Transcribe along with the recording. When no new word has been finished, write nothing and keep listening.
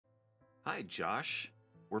Hi, Josh.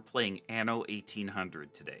 We're playing Anno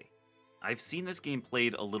 1800 today. I've seen this game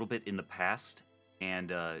played a little bit in the past,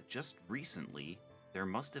 and just recently, there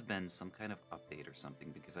must have been some kind of update or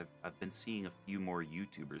something because I've been seeing a few more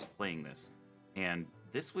YouTubers playing this. And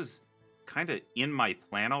this was kind of in my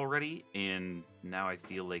plan already, and now I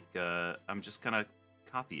feel like I'm just kind of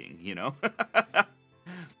copying, you know?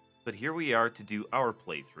 But here we are to do our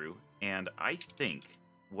playthrough, and I think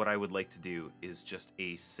what I would like to do is just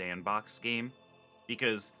a sandbox game,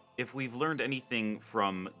 because if we've learned anything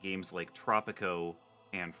from games like Tropico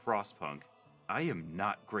and Frostpunk, I am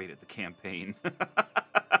not great at the campaign.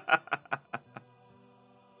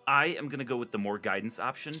 I am going to go with the more guidance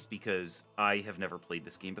option because I have never played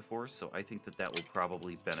this game before, so I think that that will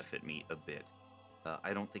probably benefit me a bit.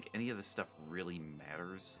 I don't think any of this stuff really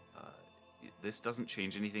matters. This doesn't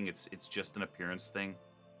change anything. It's just an appearance thing.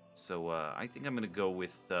 So I think I'm gonna go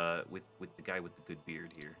with the guy with the good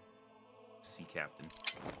beard here, sea captain.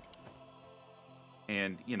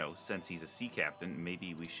 And you know, since he's a sea captain,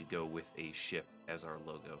 maybe we should go with a ship as our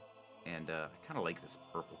logo. And I kind of like this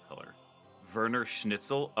purple color. Werner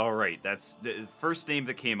Schnitzel. All right, that's the first name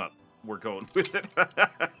that came up. We're going with it.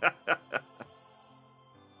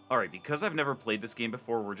 All right, because I've never played this game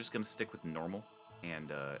before, we're just gonna stick with normal,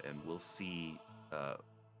 and we'll see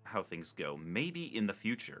how things go. Maybe in the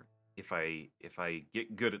future, if I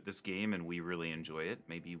get good at this game and we really enjoy it,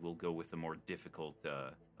 maybe we'll go with a more difficult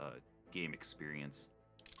game experience.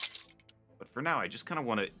 But for now, I just kind of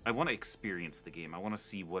want to experience the game. I want to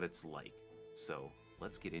see what it's like. So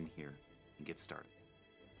let's get in here and get started.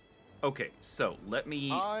 Okay, so let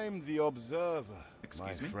me. I'm the observer,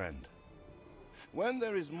 Excuse my me? friend. When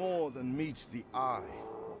there is more than meets the eye,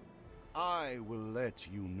 I will let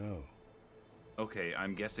you know. Okay,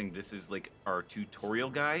 I'm guessing this is like our tutorial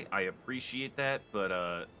guy. I appreciate that,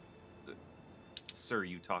 but sir,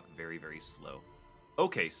 you talk very, very slow.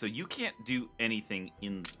 Okay, so you can't do anything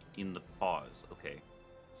in the pause. Okay,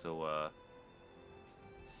 so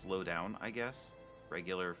slow down, I guess.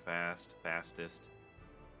 Regular, fast, fastest.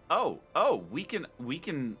 Oh, we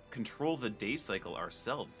can control the day cycle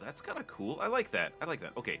ourselves. That's kind of cool. I like that. I like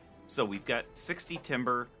that. Okay, so we've got 60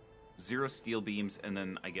 timber, 0 steel beams, and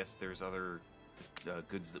then I guess there's other just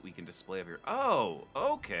goods that we can display up here. Oh,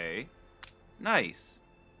 okay, nice.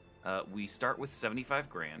 We start with 75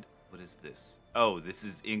 grand. What is this? Oh, this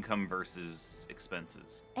is income versus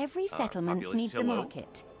expenses. Every settlement Population needs a low.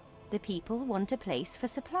 market. The people want a place for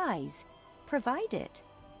supplies. Provide it.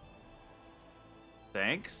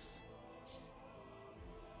 Thanks.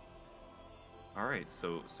 All right,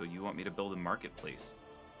 so you want me to build a marketplace?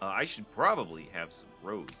 I should probably have some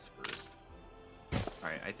roads first. All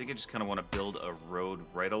right, I think I just kind of want to build a road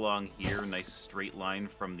right along here, nice straight line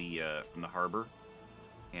from the harbor,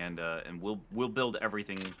 and we'll build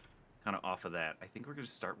everything kind of off of that. I think we're gonna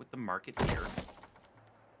start with the market here,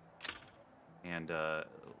 and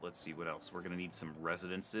let's see what else. We're gonna need some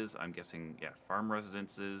residences. I'm guessing, yeah, farm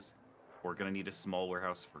residences. We're gonna need a small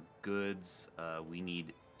warehouse for goods. We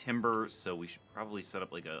need timber, so we should probably set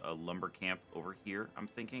up like a lumber camp over here, I'm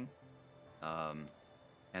thinking.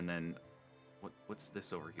 And then, what's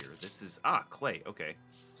this over here? This is, clay, okay.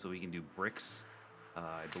 So we can do bricks.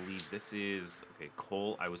 I believe this is, okay,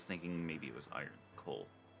 coal. I was thinking maybe it was iron. Coal.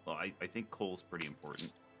 Well, I think coal's pretty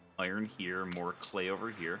important. Iron here, more clay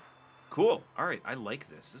over here. Cool, all right, I like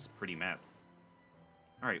this. This is a pretty map.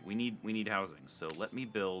 All right, we need housing, so let me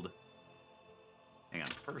build. Hang on,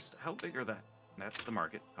 first, how big are that's the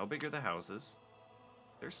market. How big are the houses?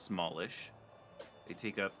 They're smallish. They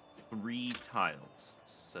take up 3 tiles,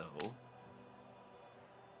 so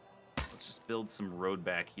let's just build some road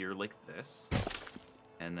back here like this.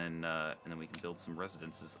 And then we can build some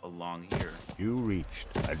residences along here. You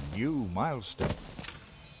reached a new milestone.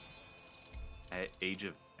 Age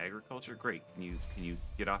of agriculture? Great. Can you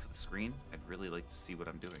get off the screen? I'd really like to see what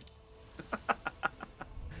I'm doing.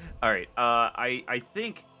 All right. I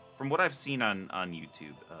think from what I've seen on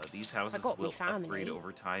YouTube, these houses will upgrade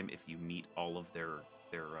over time if you meet all of their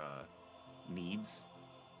needs,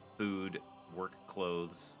 food, work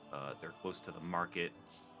clothes. They're close to the market,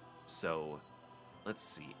 so let's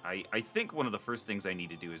see. I think one of the first things I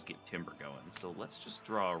need to do is get timber going. So let's just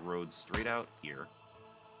draw a road straight out here,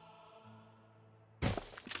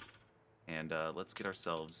 and let's get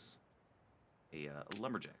ourselves a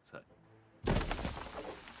lumberjack's hut.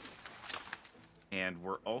 And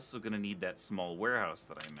we're also going to need that small warehouse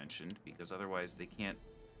that I mentioned, because otherwise they can't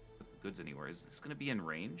put the goods anywhere. Is this going to be in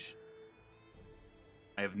range?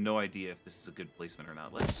 I have no idea if this is a good placement or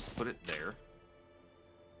not. Let's just put it there.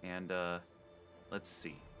 And let's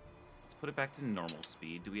see. Let's put it back to normal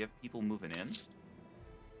speed. Do we have people moving in?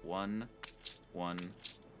 1, 1,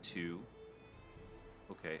 2.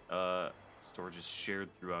 Okay, storage is shared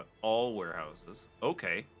throughout all warehouses.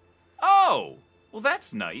 Okay. Oh! Well,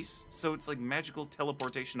 that's nice. So it's like magical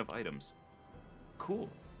teleportation of items. Cool.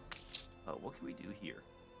 What can we do here?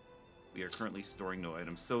 We are currently storing no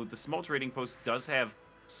items. So the small trading post does have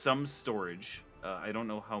some storage. I don't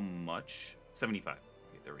know how much. 75.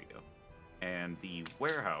 Okay, there we go. And the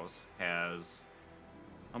warehouse has...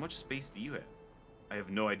 How much space do you have? I have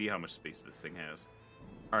no idea how much space this thing has.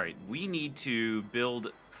 All right, we need to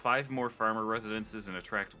build 5 more farmer residences and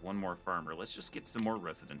attract 1 more farmer. Let's just get some more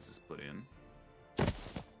residences put in.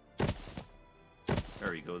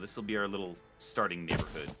 There we go. This will be our little starting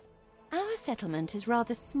neighborhood. Our settlement is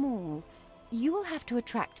rather small. You will have to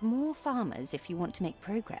attract more farmers if you want to make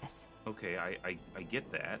progress. Okay, I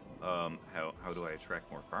get that. How do I attract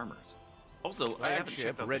more farmers? Also, I haven't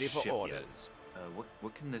checked out ready the for ship orders. Yet.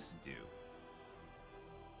 What can this do?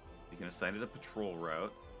 We can assign it a patrol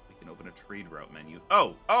route. We can open a trade route menu.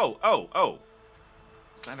 Oh!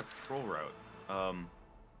 Assign a patrol route.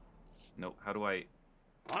 No, how do I...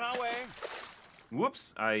 On our way.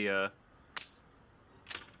 Whoops,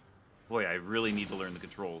 Boy, I really need to learn the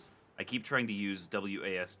controls. I keep trying to use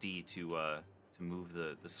WASD to move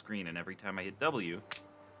the screen, and every time I hit W,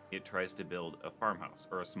 it tries to build a farmhouse,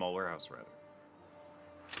 or a small warehouse, rather.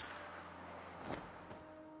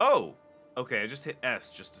 Oh! Okay, I just hit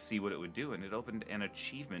S just to see what it would do, and it opened an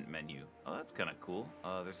achievement menu. Oh, that's kind of cool.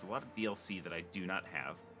 There's a lot of DLC that I do not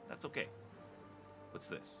have. That's okay. What's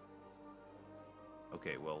this?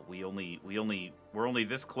 Okay, well, we're only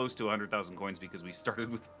this close to 100,000 coins because we started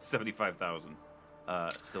with 75,000.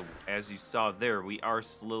 So as you saw there, we are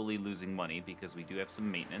slowly losing money because we do have some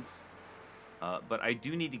maintenance. But I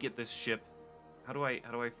do need to get this ship. How do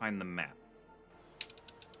I find the map?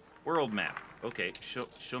 World map. Okay,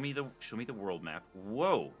 show me the world map.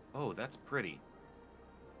 Whoa. Oh, that's pretty.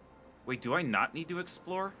 Wait, do I not need to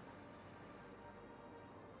explore?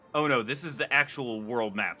 Oh no, this is the actual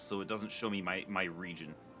world map, so it doesn't show me my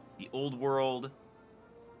region. The old world.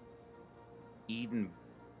 Eden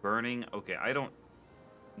burning. Okay, I don't...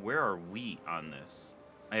 Where are we on this?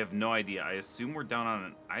 I have no idea. I assume we're down on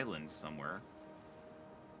an island somewhere.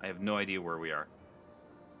 I have no idea where we are.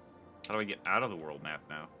 How do I get out of the world map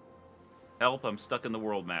now? Help, I'm stuck in the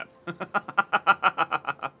world map.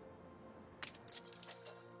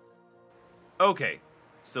 Okay.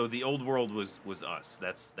 So the old world was us.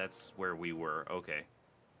 That's where we were. Okay.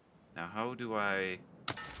 Now how do I...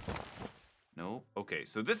 Nope. Okay,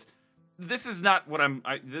 so this is not what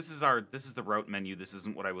this is the route menu. This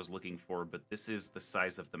isn't what I was looking for, but this is the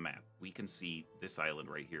size of the map. We can see this island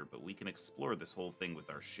right here, but we can explore this whole thing with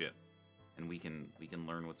our ship. And we can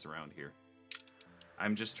learn what's around here.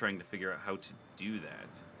 I'm just trying to figure out how to do that.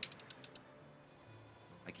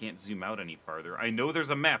 I can't zoom out any farther. I know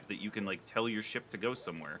there's a map that you can, like, tell your ship to go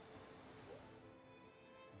somewhere.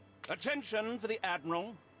 Attention for the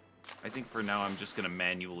Admiral. I think for now I'm just going to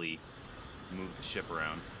manually move the ship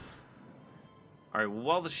around. Alright, well,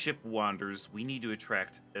 while the ship wanders, we need to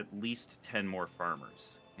attract at least 10 more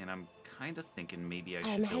farmers. And I'm kind of thinking maybe I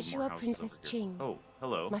should build more houses Princess over here. Jing. Oh,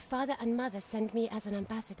 hello. My father and mother sent me as an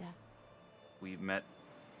ambassador. We've met...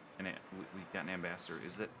 We've got an ambassador.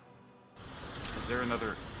 Is there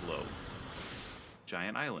another globe?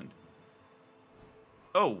 Giant island.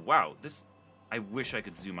 Oh, wow. This... I wish I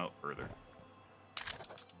could zoom out further.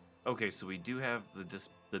 Okay, so we do have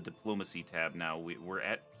the diplomacy tab now. We're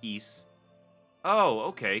at peace. Oh,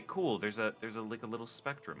 okay, cool. There's like a little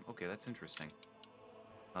spectrum. Okay, that's interesting.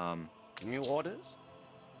 New orders?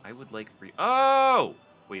 I would like free... Oh!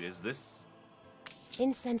 Wait, is this...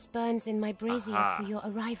 Incense burns in my brazier for your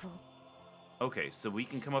arrival. Okay, so we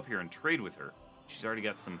can come up here and trade with her. She's already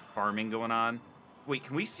got some farming going on. Wait,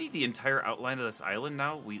 can we see the entire outline of this island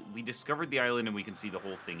now? We discovered the island and we can see the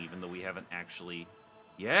whole thing, even though we haven't actually...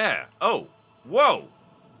 Yeah! Oh! Whoa!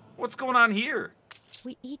 What's going on here?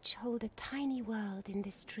 We each hold a tiny world in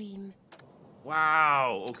this dream.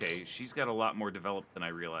 Wow! Okay, she's got a lot more developed than I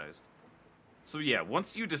realized. So yeah,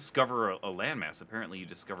 once you discover a landmass, apparently you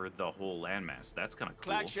discover the whole landmass. That's kind of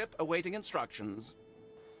cool. Flagship awaiting instructions.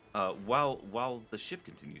 While the ship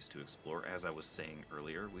continues to explore, as I was saying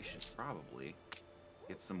earlier, we should probably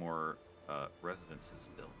get some more residences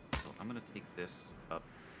built. So I'm gonna take this up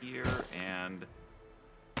here and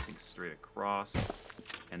I think straight across,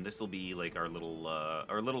 and this will be like our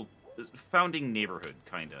little founding neighborhood,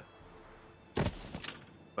 kinda.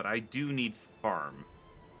 But I do need farm.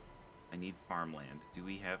 I need farmland. Do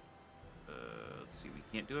we have... let's see, we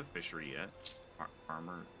can't do a fishery yet.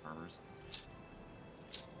 Farmers.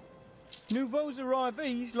 Nouveaux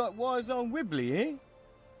arrivees like Wise on Wibbly, eh?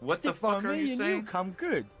 What the Stick by fuck are me you and saying? You come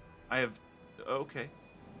good. I have... Okay.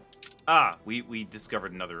 Ah, we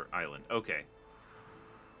discovered another island. Okay.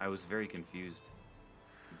 I was very confused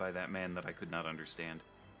by that man that I could not understand.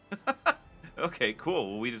 Okay,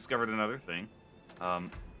 cool. Well, we discovered another thing.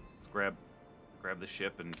 Let's grab the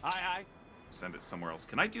ship and Aye, send it somewhere else.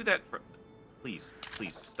 Can I do that? Please,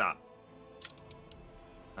 please stop.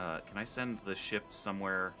 Can I send the ship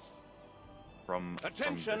somewhere from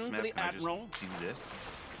Attention this for map? the Can I just Admiral. do this?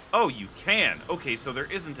 Oh, you can. Okay, so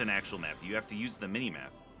there isn't an actual map. You have to use the mini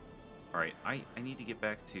map. All right, I need to get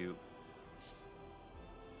back to.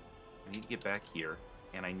 I need to get back here,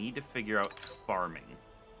 and I need to figure out farming.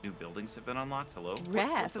 New buildings have been unlocked. Hello. Rare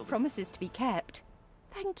What for building? promises to be kept.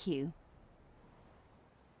 Thank you.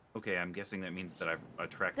 Okay, I'm guessing that means that I've The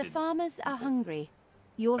attracted. farmers are hungry.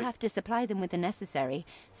 You'll have to supply them with the necessary,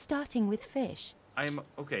 starting with fish.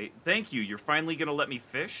 Okay. Thank you. You're finally gonna let me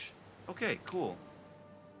fish. Okay, cool.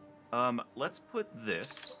 Let's put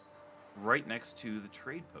this right next to the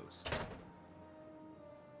trade post.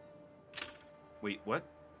 Wait, what?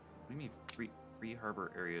 What do you mean free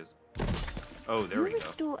harbor areas? Oh, there we You go.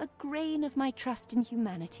 restore a grain of my trust in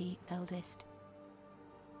humanity, eldest.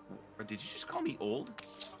 Or did you just call me old?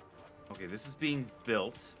 Okay, this is being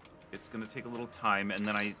built. It's gonna take a little time, and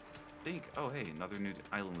then I think, oh hey, another new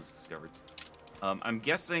island was discovered. I'm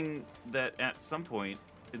guessing that at some point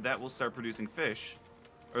that will start producing fish,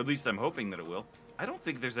 or at least I'm hoping that it will. I don't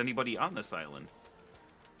think there's anybody on this island.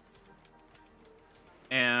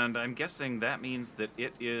 And I'm guessing that means that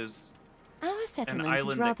it is Our an settlement is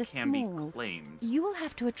island rather that can small. be claimed. You will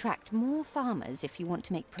have to attract more farmers if you want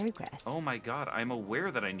to make progress. Oh my god, I'm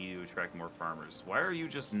aware that I need to attract more farmers. Why are you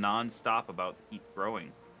just non-stop about to keep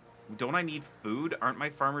growing? Don't I need food? Aren't my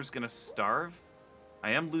farmers gonna starve?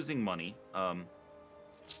 I am losing money. I'd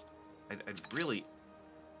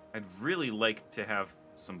really like to have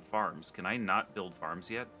some farms. Can I not build farms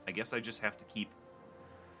yet? I guess I just have to keep...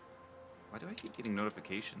 Why do I keep getting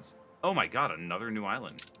notifications? Oh my god, another new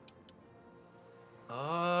island.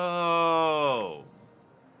 Oh.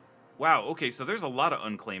 Wow, okay, so there's a lot of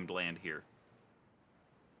unclaimed land here.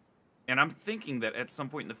 And I'm thinking that at some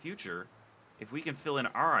point in the future, if we can fill in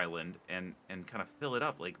our island and kind of fill it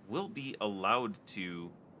up, like, we'll be allowed to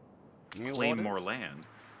claim more land.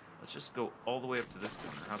 Let's just go all the way up to this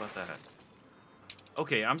corner. How about that?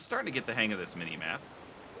 Okay, I'm starting to get the hang of this mini-map.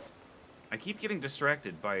 I keep getting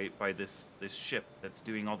distracted by this ship that's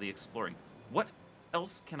doing all the exploring. What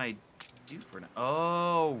else can I do for now?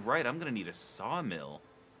 Oh, right, I'm gonna need a sawmill.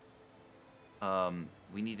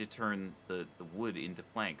 We need to turn the wood into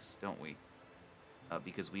planks, don't we?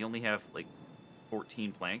 Because we only have, like,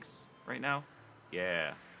 14 planks right now.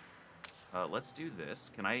 Yeah. Let's do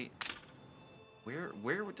this. Can I...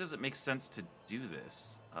 Where does it make sense to do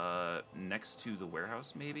this? Next to the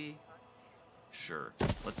warehouse, maybe? Sure.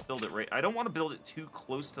 Let's build it right... I don't want to build it too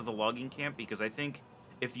close to the logging camp, because I think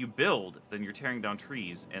if you build, then you're tearing down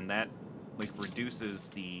trees, and that, like, reduces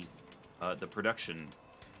the production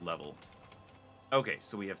level. Okay,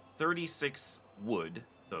 so we have 36 wood,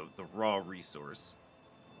 the raw resource,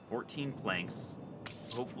 14 planks.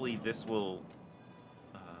 Hopefully this will...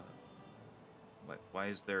 why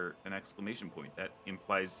is there an exclamation point? That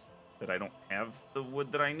implies that I don't have the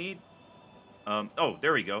wood that I need? Oh,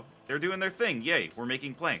 there we go. They're doing their thing. Yay, we're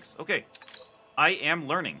making planks. Okay, I am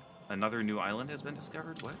learning. Another new island has been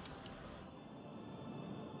discovered? What?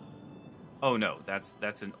 Oh no,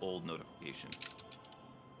 that's an old notification.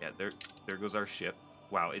 Yeah, there goes our ship.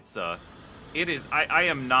 Wow, it is, I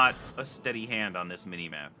am not a steady hand on this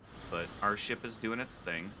mini-map, but our ship is doing its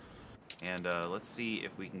thing. And let's see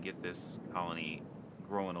if we can get this colony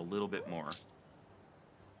growing a little bit more.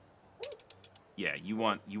 Yeah, you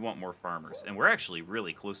want more farmers. And we're actually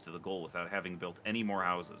really close to the goal without having built any more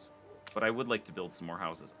houses. But I would like to build some more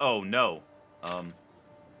houses. Oh, no. How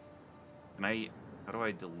do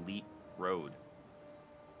I delete road?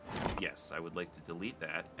 Yes, I would like to delete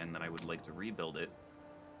that, and then I would like to rebuild it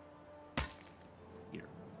here.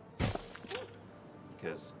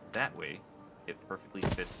 Because that way, it perfectly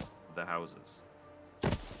fits the houses.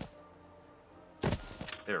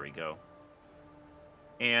 There we go.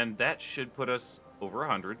 And that should put us over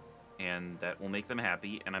 100, and that will make them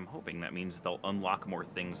happy, and I'm hoping that means they'll unlock more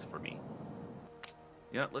things for me.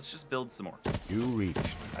 Yeah, let's just build some more. You reached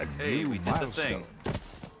a Hey, new we did the milestone. thing.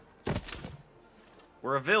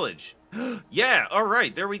 We're a village. Yeah, all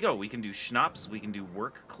right, there we go. We can do schnapps, we can do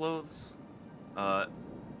work clothes. I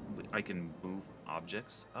can move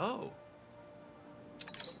objects. Oh.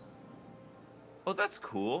 Oh, that's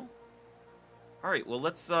cool. All right, well,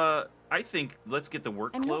 let's, I think let's get the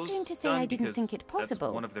work I'm not clothes going to say done I didn't because think it possible.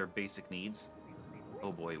 that's one of their basic needs.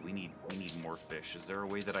 Oh boy, we need more fish. Is there a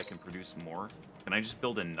way that I can produce more? Can I just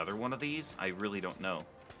build another one of these? I really don't know.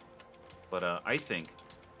 But I think.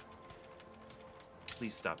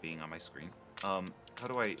 Please stop being on my screen. How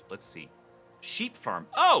do I? Let's see. Sheep farm.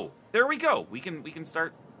 Oh, there we go. We can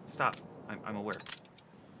start. Stop. I'm aware.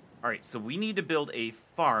 All right, so we need to build a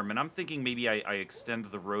farm, and I'm thinking maybe I extend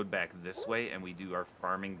the road back this way, and we do our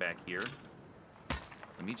farming back here.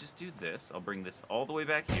 Let me just do this. I'll bring this all the way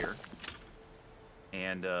back here,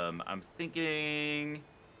 and I'm thinking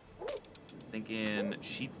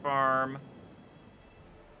sheep farm.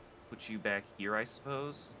 Put you back here, I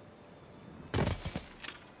suppose.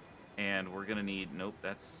 And we're gonna need. Nope.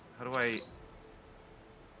 That's how do I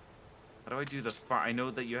do the farm? I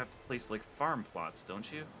know that you have to place like farm plots,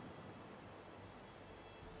 don't you?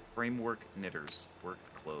 Framework knitters, work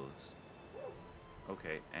clothes.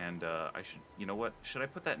 Okay, and I should, you know what? Should I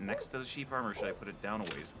put that next to the sheep farm or should I put it down a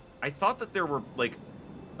ways? I thought that there were like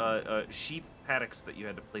sheep paddocks that you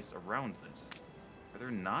had to place around this. Are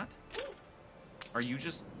there not? Are you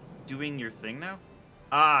just doing your thing now?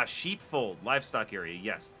 Ah, sheepfold, livestock area.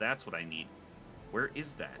 Yes, that's what I need. Where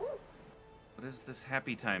is that? What is this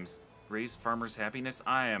happy times? Raise farmers' happiness?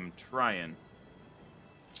 I am trying.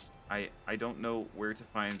 I don't know where to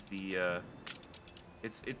find the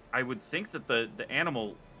I would think that the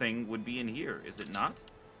animal thing would be in here, is it not?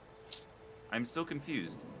 I'm so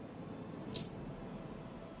confused.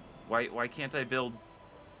 Why can't I build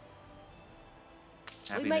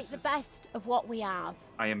happiness? We make the best of what we have.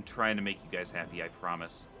 I am trying to make you guys happy, I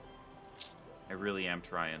promise. I really am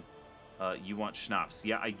trying. You want schnapps.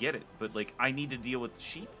 Yeah, I get it, but like I need to deal with the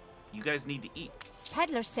sheep. You guys need to eat.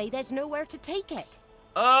 Peddlers say there's nowhere to take it.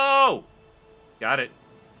 Oh! Got it.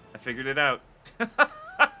 I figured it out.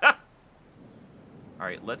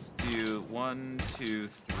 Alright, let's do 1, 2,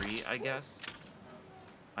 3, I guess.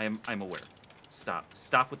 I'm aware. Stop.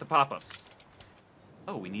 Stop with the pop-ups.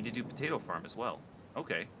 Oh, we need to do potato farm as well.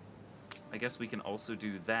 Okay. I guess we can also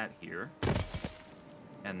do that here.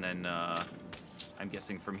 And then, I'm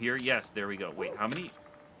guessing from here. Yes, there we go. Wait, how many?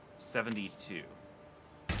 72.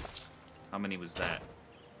 How many was that?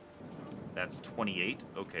 That's 28.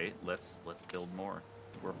 Okay, let's build more.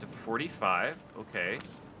 We're up to 45. Okay.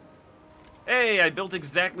 Hey, I built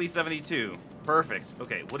exactly 72. Perfect.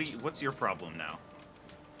 Okay, what's your problem now?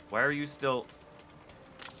 Why are you still...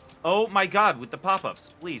 Oh my god, with the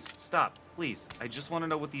pop-ups. Please, stop. Please. I just want to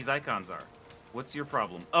know what these icons are. What's your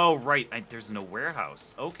problem? Oh, right. There's no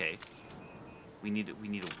warehouse. Okay. We need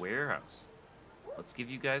a warehouse. Let's give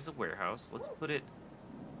you guys a warehouse. Let's put it...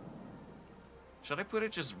 Should I put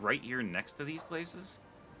it just right here next to these places?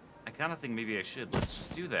 I kind of think maybe I should. Let's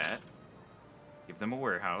just do that. Give them a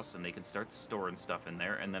warehouse, and they can start storing stuff in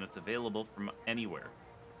there, and then it's available from anywhere.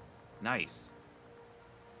 Nice.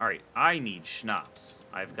 Alright, I need schnapps.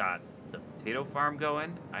 I've got the potato farm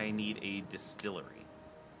going. I need a distillery.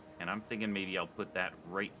 And I'm thinking maybe I'll put that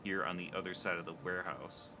right here on the other side of the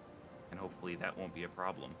warehouse. And hopefully that won't be a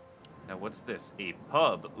problem. Now, what's this? A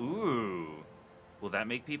pub. Ooh. Will that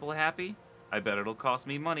make people happy? I bet it'll cost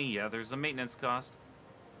me money. Yeah, there's a maintenance cost.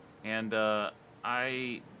 And,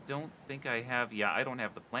 I don't think I have... Yeah, I don't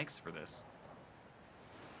have the planks for this.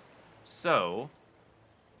 So,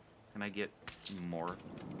 can I get more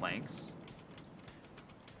planks?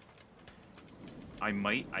 I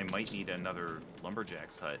might need another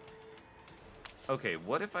lumberjack's hut. Okay,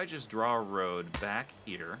 what if I just draw a road back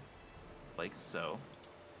here, like so,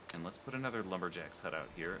 and let's put another lumberjack's hut out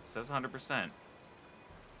here. It says 100%.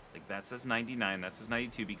 Like, that says 99, that says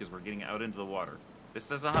 92 because we're getting out into the water. This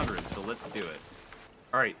says 100, so let's do it.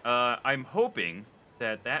 Alright, I'm hoping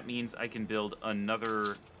that that means I can build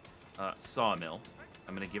another sawmill.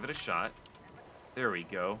 I'm gonna give it a shot. There we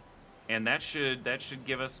go. And that should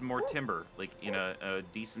give us more timber, like in a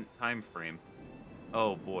decent time frame.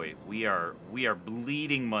 Oh boy, we are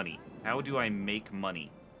bleeding money. How do I make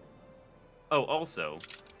money? Oh, also,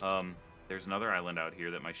 there's another island out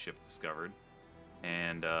here that my ship discovered.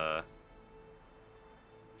 And,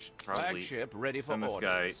 should probably Flagship ready for send this orders.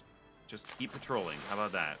 guy. Just keep patrolling. How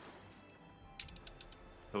about that?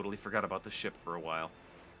 Totally forgot about the ship for a while.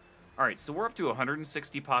 Alright, so we're up to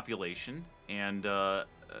 160 population, and, I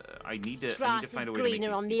need to Grass find is a way to make greener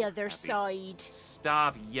these on the people other happy. side.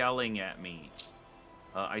 Stop yelling at me.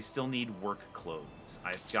 I still need work clothes.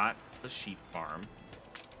 I've got the sheep farm.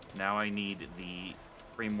 Now I need the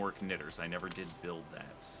framework knitters. I never did build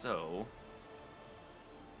that, so...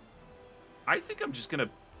 I think I'm just gonna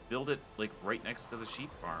build it, like, right next to the sheep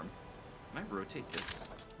farm. Can I rotate this?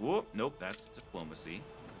 Whoop, nope, that's diplomacy.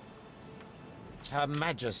 Her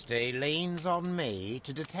Majesty leans on me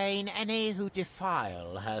to detain any who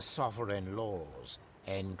defile her sovereign laws.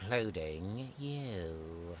 including you.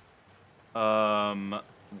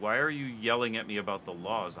 Why are you yelling at me about the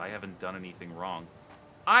laws? I haven't done anything wrong.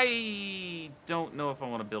 I don't know if I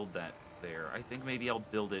want to build that there. I think maybe I'll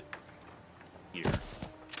build it here.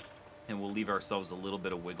 And we'll leave ourselves a little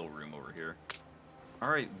bit of wiggle room over here. All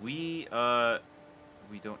right, we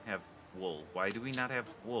don't have wool. Why do we not have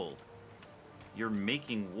wool? You're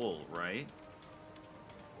making wool, right?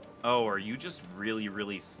 Oh, are you just really,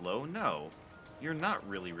 really slow? No, you're not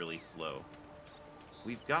really, really slow.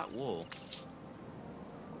 We've got wool.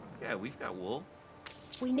 Yeah, we've got wool.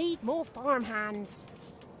 We need more farm hands.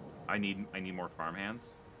 I need more farm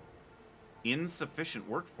hands. Insufficient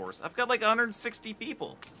workforce. I've got like 160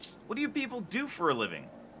 people. What do you people do for a living?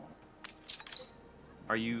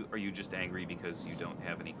 Are you just angry because you don't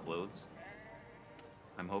have any clothes?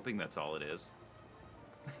 I'm hoping that's all it is.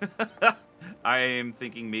 I am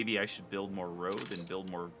thinking maybe I should build more road and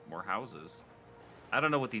build more houses. I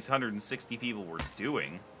don't know what these 160 people were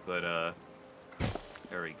doing, but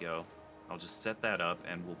there we go. I'll just set that up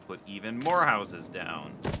and we'll put even more houses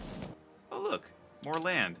down. Oh look, more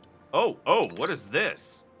land. Oh, what is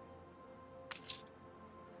this?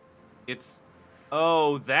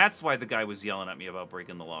 Oh, that's why the guy was yelling at me about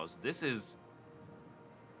breaking the laws. This is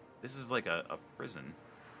like a prison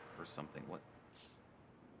or something. What?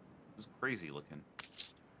 This is crazy looking.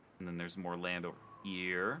 And then there's more land over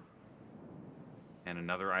here. And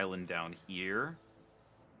another island down here.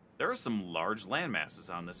 There are some large land masses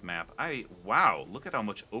on this map. Wow, look at how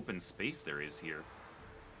much open space there is here.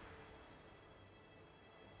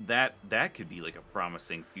 That could be like a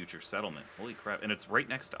promising future settlement. Holy crap. And it's right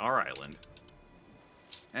next to our island.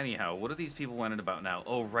 Anyhow, what do these people wanted about now?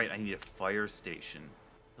 Oh, right, I need a fire station.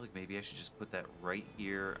 I feel like maybe I should just put that right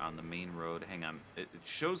here on the main road. Hang on. It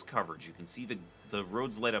shows coverage. You can see the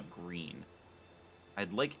roads light up green.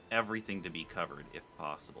 I'd like everything to be covered, if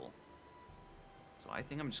possible. So I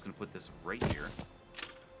think I'm just going to put this right here.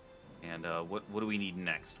 And what do we need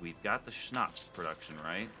next? We've got the schnapps production,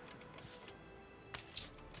 right?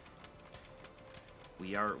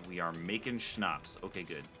 We are making schnapps. Okay,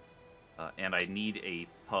 good. And I need a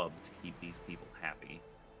pub to keep these people happy.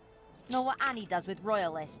 Know what Annie does with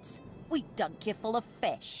royalists? We dunk you full of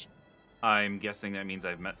fish. I'm guessing that means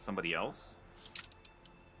I've met somebody else?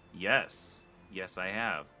 Yes. Yes, I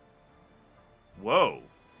have. Whoa.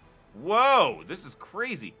 Whoa! This is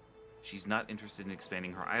crazy. She's not interested in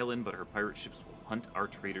expanding her island, but her pirate ships will hunt our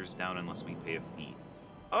traders down unless we pay a fee.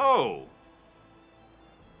 Oh!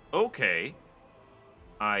 Okay.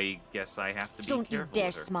 I guess I have to be careful Don't you dare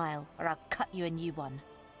with her. smile, or I'll cut you a new one.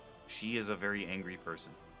 She is a very angry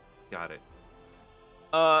person. Got it.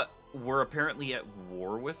 We're apparently at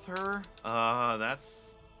war with her.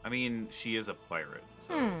 That's... I mean, she is a pirate,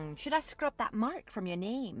 so... Should I scrub that mark from your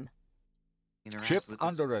name? Interact Ship with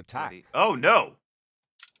this under attack. party. Oh, no!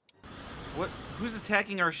 What? Who's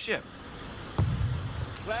attacking our ship?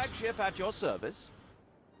 Flagship at your service.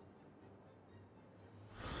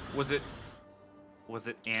 Was it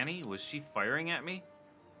Annie? Was she firing at me?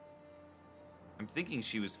 I'm thinking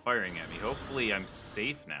she was firing at me. Hopefully I'm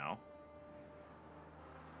safe now.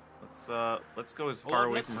 Let's go as far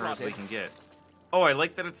away from her as we can get. Oh, I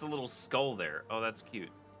like that it's a little skull there. Oh, that's cute.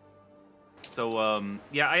 So,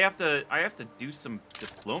 yeah, I have to do some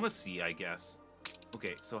diplomacy, I guess.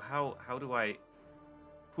 Okay, so how do I...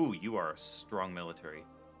 Whew, you are a strong military.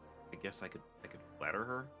 I guess I could flatter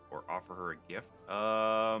her or offer her a gift.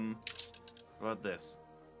 What about this?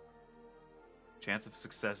 Chance of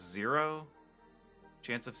success 0.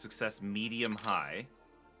 Chance of success medium high.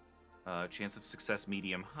 Chance of success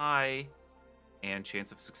medium high. And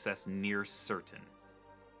chance of success near certain.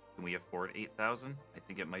 Can we afford 8,000? I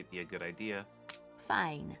think it might be a good idea.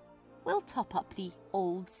 Fine. We'll top up the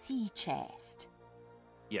old sea chest.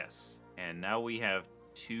 Yes, and now we have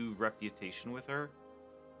 2 reputation with her.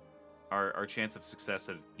 Our chance of success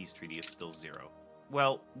at a peace treaty is still 0.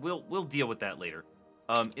 Well, we'll deal with that later.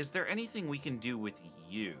 Is there anything we can do with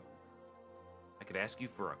you? I could ask you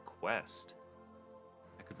for a quest.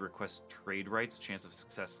 I could request trade rights, chance of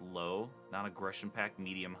success low, non-aggression pact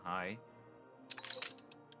medium high.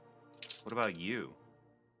 What about you?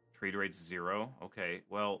 Trade rates 0. Okay,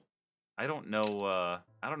 well, I don't know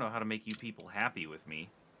how to make you people happy with me,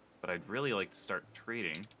 but I'd really like to start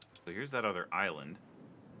trading. So here's that other island.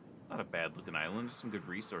 It's not a bad looking island. There's some good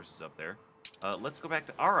resources up there. Let's go back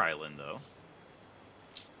to our island though,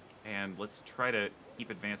 and let's try to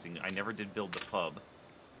keep advancing. I never did build the pub.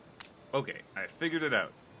 Okay, I figured it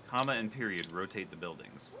out. Comma and period rotate the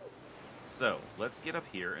buildings. So, let's get up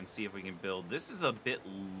here and see if we can build. This is a bit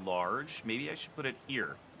large. Maybe I should put it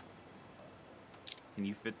here. Can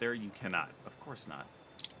you fit there? You cannot. Of course not.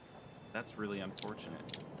 That's really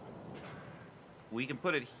unfortunate. We can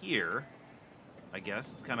put it here, I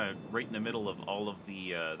guess. It's kind of right in the middle of all of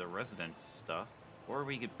the residence stuff. Or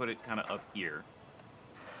we could put it kind of up here.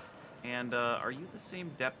 And are you the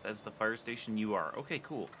same depth as the fire station? You are. Okay,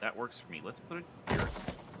 cool. That works for me. Let's put it here.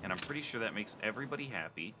 And I'm pretty sure that makes everybody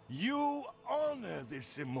happy. You honor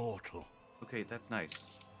this immortal. Okay, that's nice.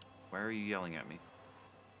 Why are you yelling at me?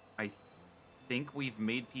 I think we've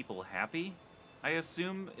made people happy, I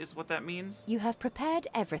assume is what that means. You have prepared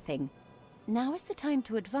everything. Now is the time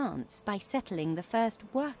to advance by settling the first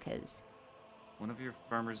workers. Once your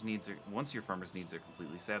farmers' needs are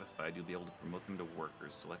completely satisfied, you'll be able to promote them to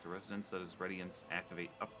workers. Select a residence that is ready and activate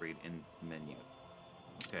upgrade in the menu.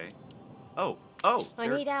 Okay. Oh! I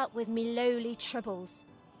need help with me lowly troubles.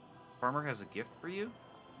 Farmer has a gift for you?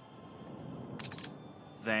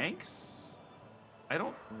 Thanks? I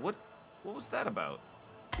don't... What was that about?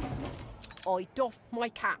 I doff my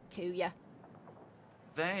cap to you.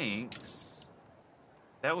 Thanks.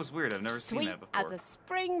 That was weird. I've never seen Sweet that before. as a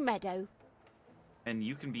spring meadow. And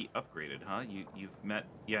you can be upgraded, huh? You've met...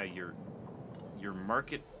 Yeah, your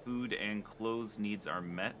market, food, and clothes needs are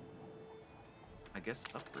met. I guess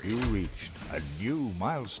upgrade. You reached a new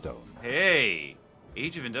milestone. Hey!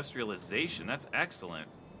 Age of Industrialization. That's excellent.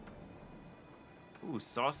 Ooh,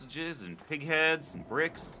 sausages and pig heads and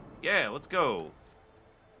bricks. Yeah, let's go.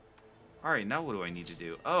 Alright, now what do I need to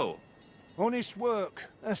do? Oh. Honest work.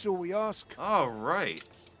 That's all we ask. Alright.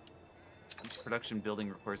 Each production building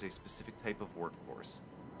requires a specific type of workforce.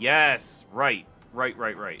 Yes! Right.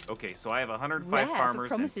 Okay, so I have 105 Rare for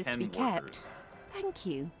farmers and promises 10 to be workers. kept. Thank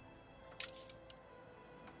you.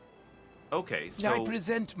 Okay, so... I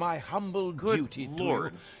present my humble Good duty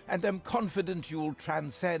Lord. to you, and am confident you'll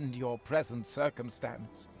transcend your present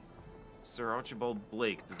circumstance. Sir Archibald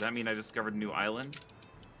Blake, does that mean I discovered a new island?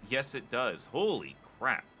 Yes, it does. Holy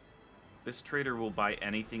crap. This trader will buy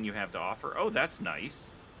anything you have to offer. Oh, that's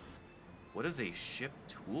nice. What is a ship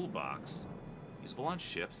toolbox? Usable on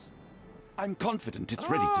ships. I'm confident it's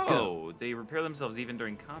ready to go. Oh, they repair themselves even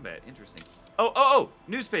during combat. Interesting. Oh,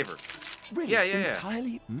 newspaper. Really, Yeah.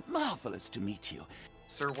 entirely marvelous to meet you.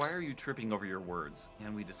 Sir, why are you tripping over your words?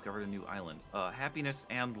 And we discovered a new island. Happiness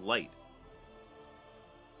and light.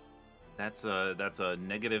 That's a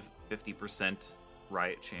negative 50%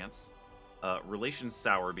 riot chance. Relations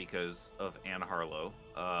sour because of Anne Harlow.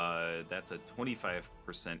 That's a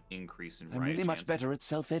 25% increase in riot I'm really chance. much better at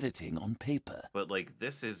self-editing on paper. But like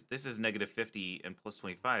this is negative 50 and plus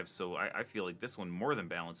 25, so I feel like this one more than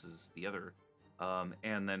balances the other.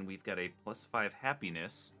 And then we've got a plus 5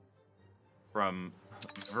 happiness from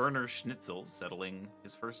Werner Schnitzel settling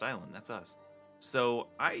his first island. That's us. So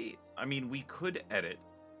I mean, we could edit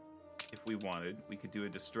if we wanted. We could do a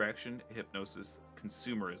distraction, hypnosis,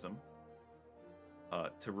 consumerism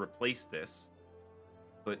to replace this.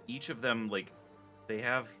 But each of them, like, they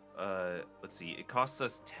have, let's see, it costs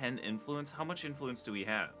us 10 influence. How much influence do we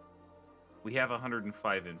have? We have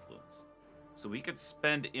 105 influence. So we could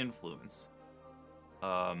spend influence.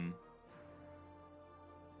 And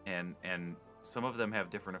some of them have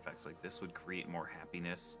different effects. Like this would create more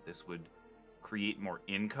happiness. This would create more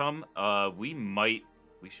income. We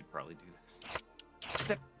should probably do this.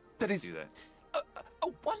 Let's do that. A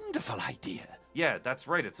wonderful idea. Yeah, that's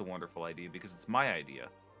right. It's a wonderful idea because it's my idea.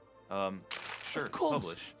 Sure, Of course,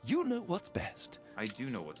 publish. you know what's best. I do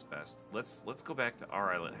know what's best. Let's go back to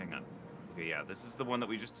our island. Hang on. Okay, yeah, this is the one that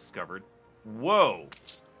we just discovered. Whoa!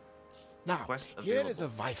 Now, Quest here is available. a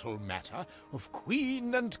vital matter of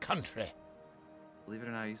queen and country. Believe it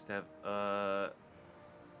or not, I used to have,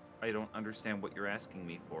 I don't understand what you're asking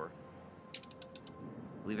me for.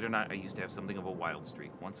 Believe it or not, I used to have something of a wild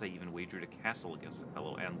streak. Once I even wagered a castle against a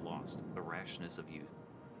fellow and lost. The rashness of youth.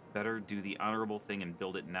 Better do the honorable thing and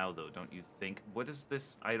build it now, though, don't you think? What is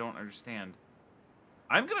this? I don't understand.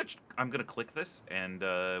 I'm gonna click this, and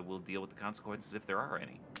we'll deal with the consequences if there are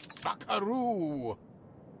any. Buckaroo!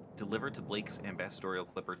 Deliver to Blake's ambassadorial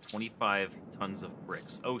clipper 25 tons of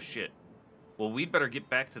bricks. Oh, shit. Well, we'd better get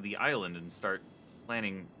back to the island and start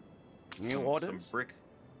planning some brick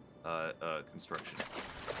construction.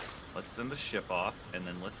 Let's send the ship off, and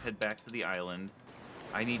then let's head back to the island.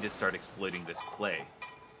 I need to start exploiting this clay,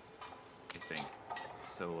 I think.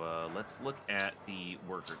 So let's look at the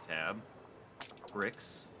worker tab.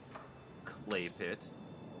 Bricks. Clay pit.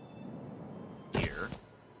 Here.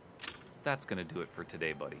 That's gonna do it for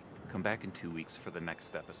today, buddy. Come back in 2 weeks for the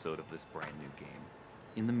next episode of this brand new game.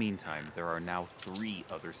 In the meantime, there are now 3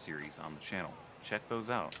 other series on the channel. Check those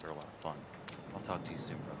out. They're a lot of fun. I'll talk to you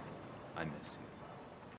soon, brother. I miss you.